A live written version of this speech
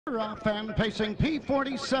Off and pacing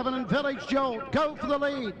P47 and Village Jolt go for the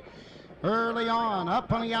lead. Early on,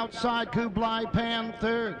 up on the outside, Kublai Pan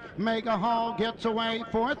third. Mega Hall gets away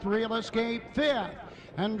fourth. Real Escape fifth.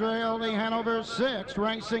 Andreoli Hanover sixth.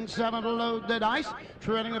 Racing seven to load the dice.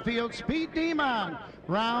 Treading the field, Speed Demon.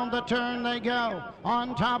 Round the turn they go.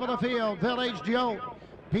 On top of the field, Village Jolt.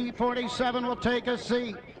 P47 will take a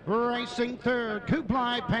seat. Racing third,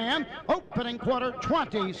 Kublai Pan. Opening quarter,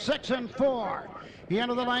 26 and 4. He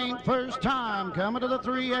entered the lane first time, coming to the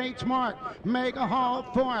 3/8 mark. Mega Hall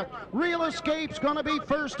fourth. Real Escape's going to be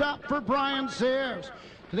first up for Brian Sears.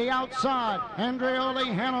 To the outside,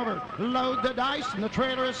 Andreoli Hanover. Load the dice, and the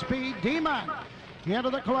trailer is Speed Demon. Into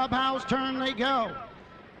the clubhouse turn they go.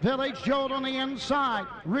 Village Jolt on the inside,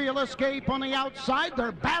 Real Escape on the outside.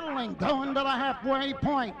 They're battling, going to the halfway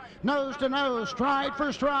point. Nose to nose, stride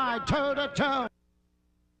for stride, toe to toe.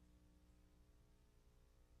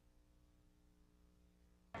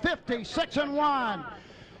 56 and 1,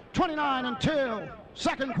 29 and 2.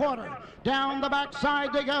 Second quarter, down the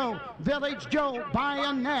backside they go. Village Jolt by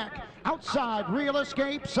a neck. Outside, Real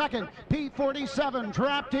Escape second. P47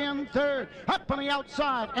 trapped in third. Up on the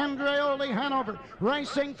outside, Andreoli Hanover.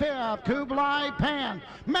 Racing fifth, Kublai Pan.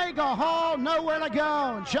 Mega Hall nowhere to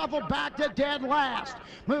go. And shuffled back to dead last.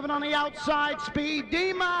 Moving on the outside, Speed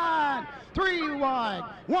Demon. 3 wide,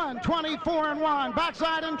 124 and 1.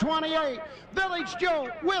 Backside in 28. Village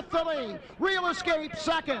Jolt with the lead. Real Escape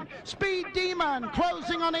second. Speed Demon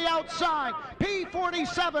closing on the outside.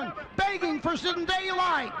 P47 begging for some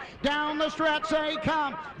daylight. Down the stretch they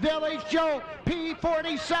come. Village Jolt.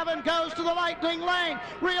 P47 goes to the lightning lane.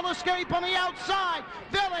 Real Escape on the outside.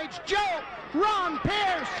 Village Jolt. Ron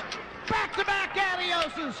Pierce. Back-to-back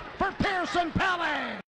Adioses for Pierce and Pele.